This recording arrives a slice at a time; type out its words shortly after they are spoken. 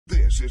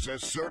This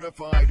is a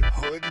certified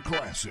hood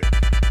classic.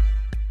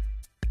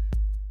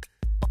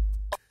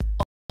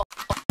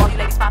 All you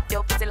ladies pop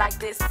your pussy like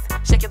this.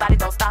 Shake your body,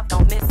 don't stop,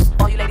 don't miss.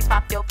 All you ladies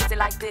pop your pussy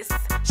like this.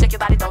 Shake your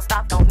body, don't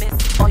stop, don't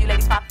miss. All you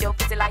ladies pop your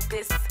pussy like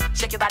this.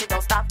 Shake your body,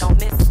 don't stop, don't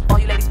miss. All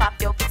you ladies pop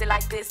your pussy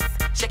like this.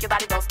 Shake your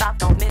body, don't stop,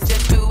 don't miss.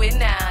 Just do it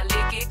now,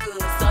 lick it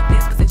good. Suck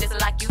this pussy just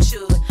like you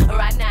should.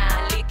 Right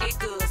now, lick it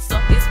good.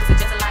 Suck this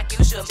pussy just like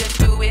you should. Just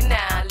do it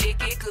now,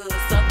 lick it good.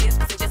 Suck this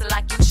pussy just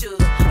like you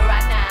should.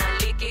 Right now,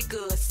 lick it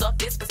good. Suck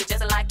this pussy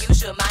just like you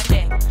should. My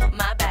neck,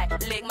 my